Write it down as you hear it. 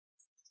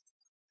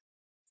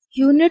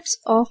Units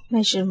of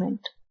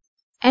measurement.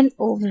 An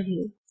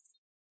overview.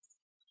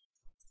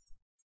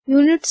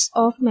 Units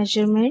of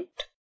measurement.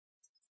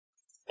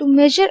 To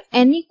measure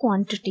any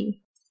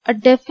quantity, a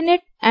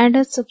definite and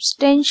a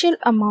substantial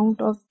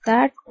amount of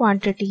that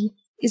quantity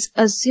is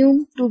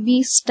assumed to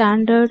be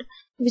standard,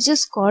 which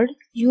is called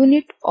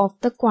unit of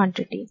the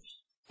quantity.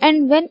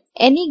 And when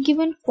any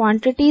given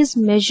quantity is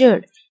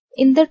measured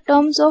in the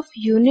terms of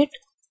unit,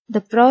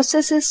 the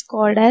process is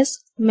called as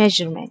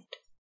measurement.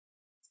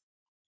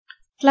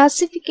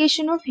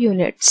 Classification of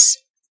units.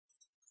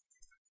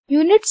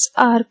 Units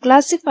are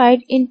classified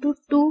into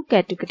two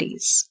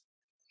categories: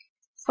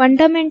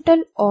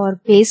 fundamental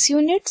or base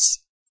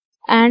units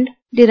and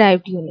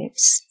derived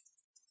units.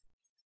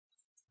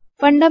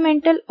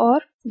 Fundamental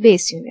or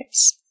base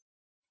units.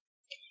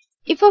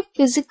 If a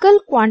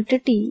physical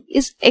quantity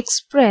is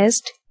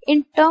expressed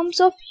in terms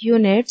of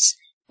units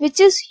which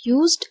is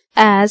used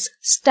as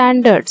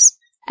standards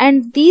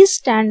and these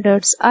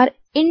standards are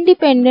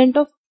independent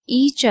of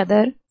each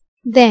other,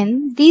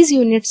 then these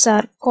units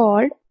are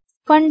called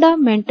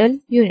fundamental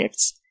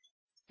units.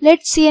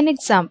 Let's see an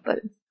example.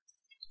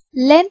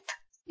 Length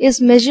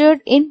is measured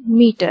in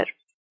meter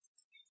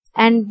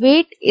and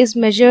weight is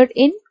measured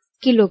in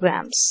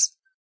kilograms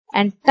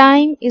and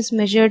time is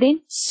measured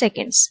in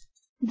seconds.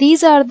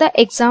 These are the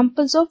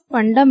examples of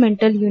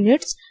fundamental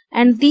units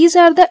and these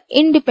are the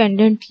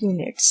independent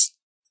units.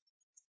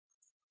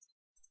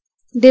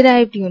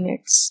 Derived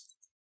units.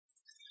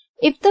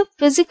 If the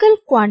physical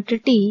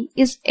quantity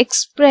is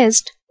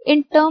expressed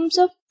in terms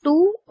of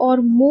two or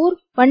more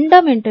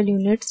fundamental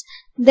units,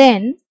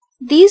 then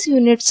these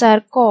units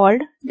are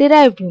called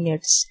derived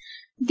units.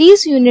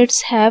 These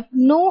units have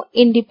no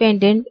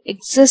independent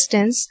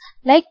existence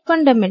like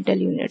fundamental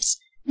units.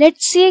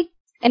 Let's see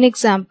an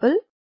example.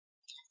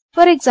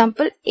 For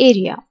example,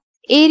 area.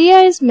 Area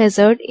is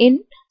measured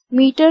in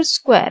meter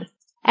square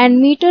and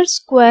meter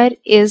square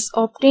is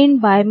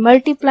obtained by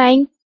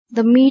multiplying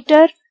the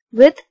meter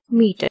with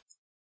meter.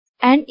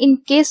 And in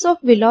case of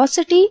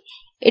velocity,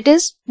 it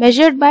is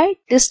measured by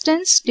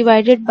distance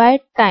divided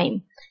by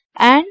time.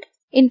 And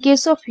in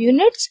case of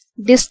units,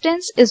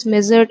 distance is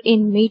measured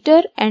in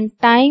meter and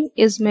time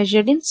is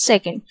measured in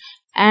second.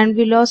 And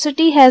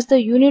velocity has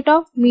the unit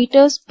of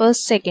meters per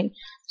second.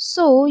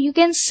 So you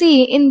can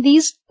see in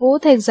these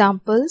both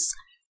examples,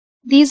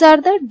 these are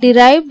the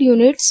derived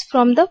units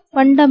from the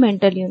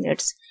fundamental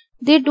units.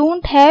 They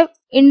don't have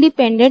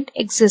independent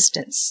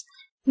existence.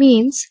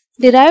 Means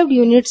derived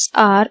units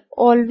are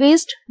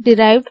always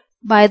derived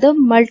by the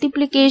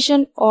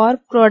multiplication or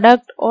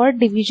product or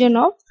division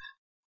of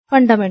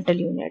fundamental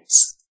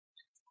units.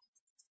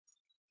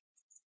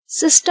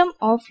 System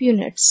of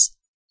units.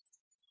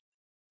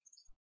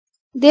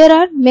 There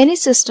are many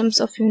systems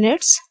of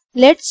units.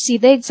 Let's see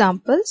the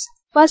examples.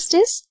 First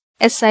is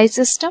SI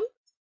system,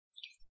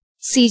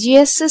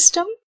 CGS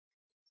system,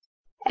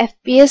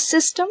 FPS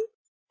system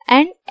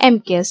and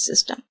MKS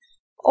system.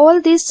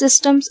 All these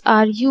systems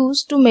are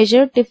used to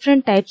measure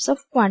different types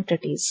of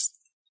quantities.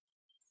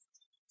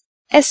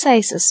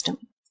 SI system.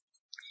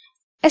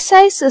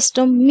 SI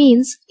system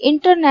means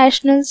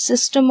International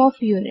System of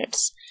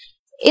Units.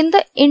 In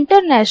the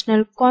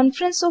International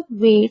Conference of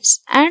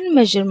Weights and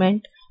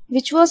Measurement,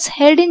 which was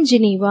held in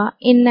Geneva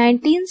in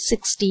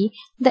 1960,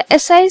 the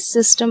SI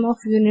system of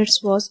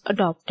units was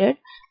adopted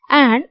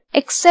and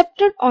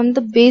accepted on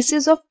the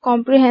basis of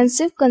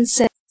comprehensive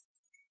consensus.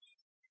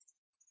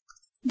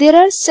 There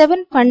are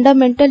 7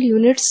 fundamental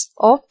units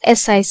of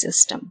SI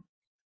system.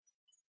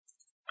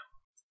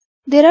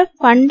 There are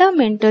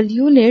fundamental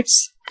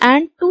units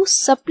and 2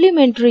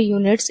 supplementary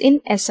units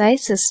in SI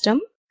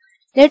system.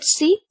 Let's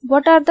see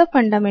what are the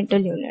fundamental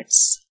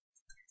units.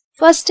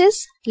 First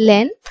is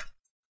length,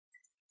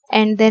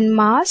 and then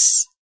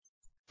mass,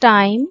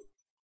 time,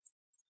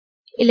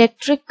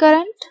 electric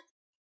current,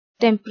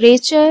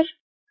 temperature,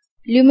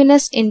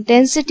 luminous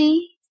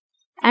intensity,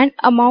 and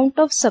amount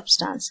of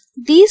substance.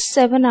 These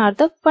 7 are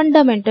the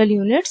fundamental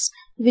units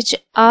which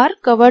are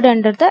covered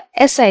under the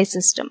SI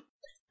system.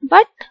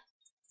 But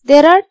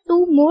there are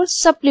 2 more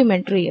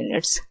supplementary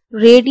units,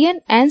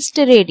 radian and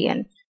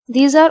stradian.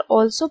 These are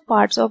also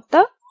parts of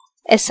the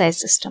SI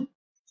system.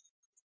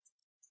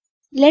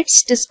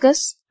 Let's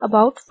discuss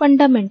about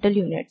fundamental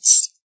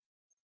units.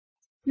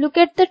 Look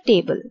at the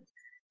table.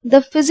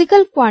 The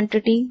physical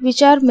quantity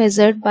which are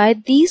measured by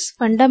these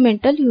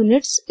fundamental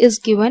units is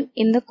given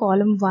in the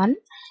column 1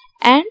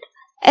 and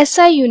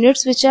SI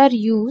units which are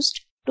used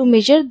to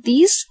measure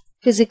these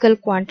physical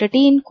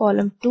quantity in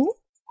column 2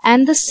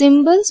 and the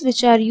symbols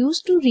which are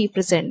used to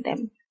represent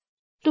them.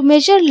 To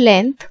measure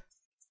length,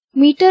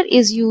 meter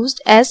is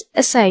used as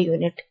SI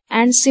unit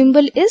and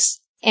symbol is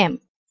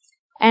M.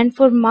 And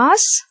for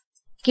mass,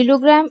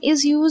 kilogram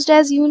is used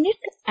as unit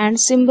and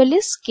symbol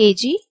is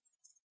kg.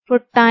 For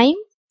time,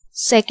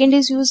 second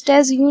is used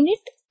as unit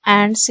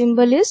and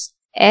symbol is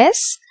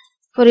S.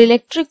 For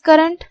electric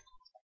current,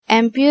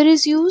 ampere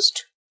is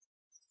used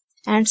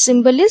and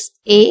symbol is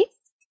A.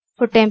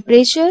 For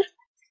temperature,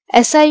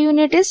 SI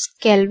unit is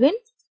Kelvin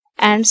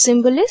and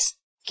symbol is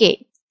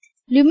K.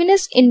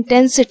 Luminous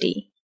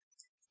intensity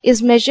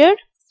is measured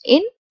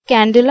in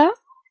candela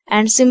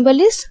and symbol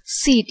is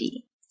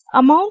Cd.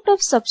 Amount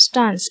of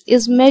substance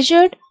is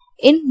measured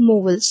in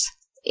moles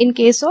in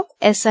case of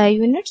SI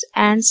units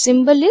and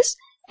symbol is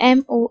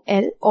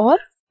MOL or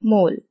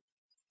mole.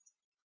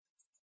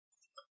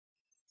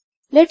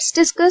 Let's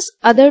discuss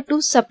other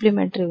two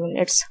supplementary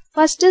units.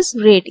 First is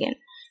radian.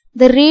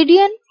 The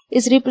radian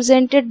is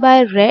represented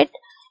by red,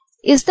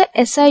 is the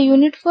SI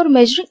unit for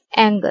measuring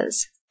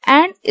angles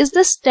and is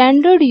the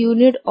standard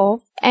unit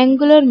of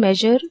angular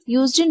measure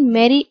used in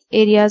many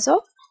areas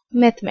of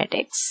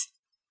mathematics.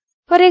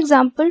 For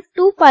example,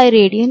 2 pi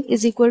radian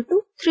is equal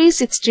to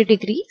 360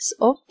 degrees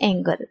of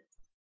angle.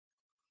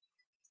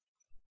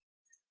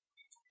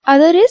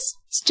 Other is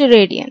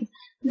stradian.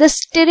 The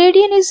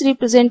stradian is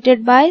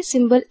represented by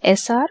symbol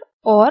SR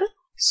or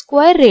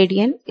square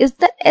radian is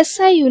the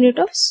SI unit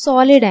of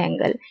solid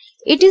angle.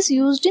 It is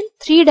used in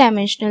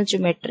three-dimensional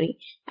geometry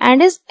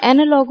and is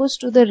analogous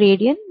to the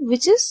radian,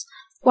 which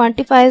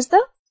quantifies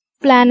the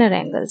planar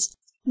angles.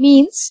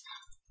 Means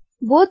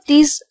both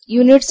these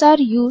units are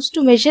used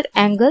to measure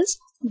angles.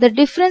 The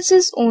difference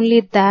is only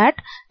that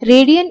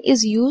radian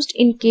is used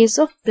in case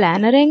of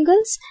planar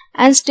angles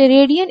and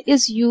stradian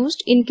is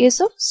used in case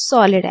of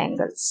solid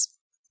angles.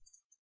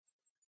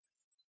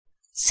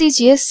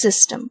 CGS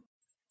system.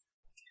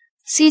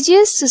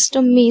 CGS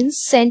system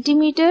means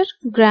centimeter,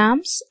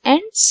 grams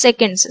and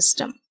second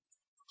system.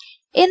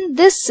 In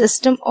this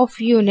system of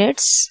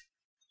units,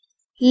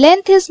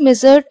 length is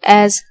measured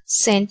as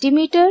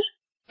centimeter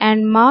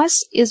and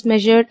mass is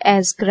measured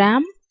as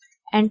gram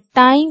and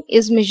time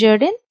is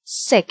measured in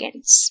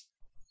seconds.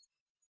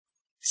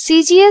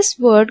 CGS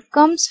word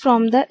comes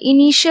from the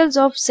initials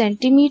of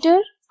centimeter,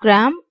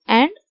 gram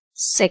and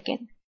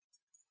second.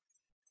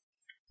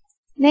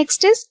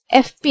 Next is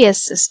FPS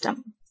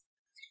system.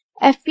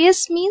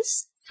 FPS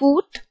means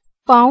foot,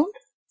 pound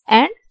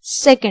and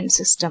second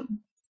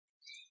system.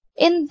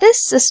 In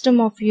this system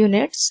of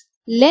units,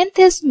 length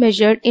is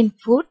measured in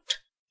foot,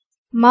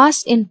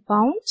 mass in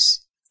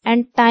pounds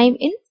and time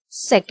in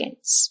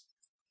seconds.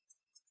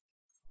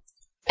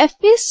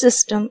 FPS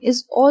system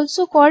is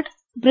also called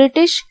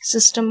British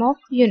system of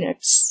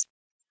units.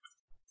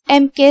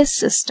 MKS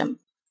system.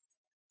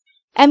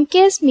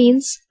 MKS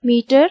means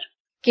meter,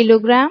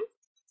 kilogram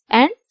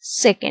and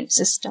second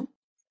system.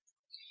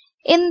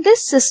 In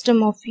this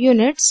system of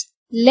units,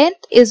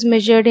 length is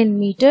measured in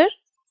meter,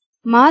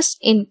 mass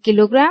in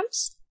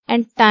kilograms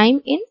and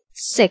time in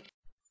seconds.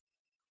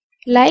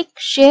 Like,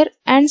 share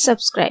and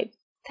subscribe.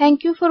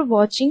 Thank you for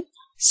watching.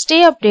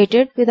 Stay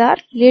updated with our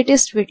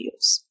latest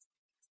videos.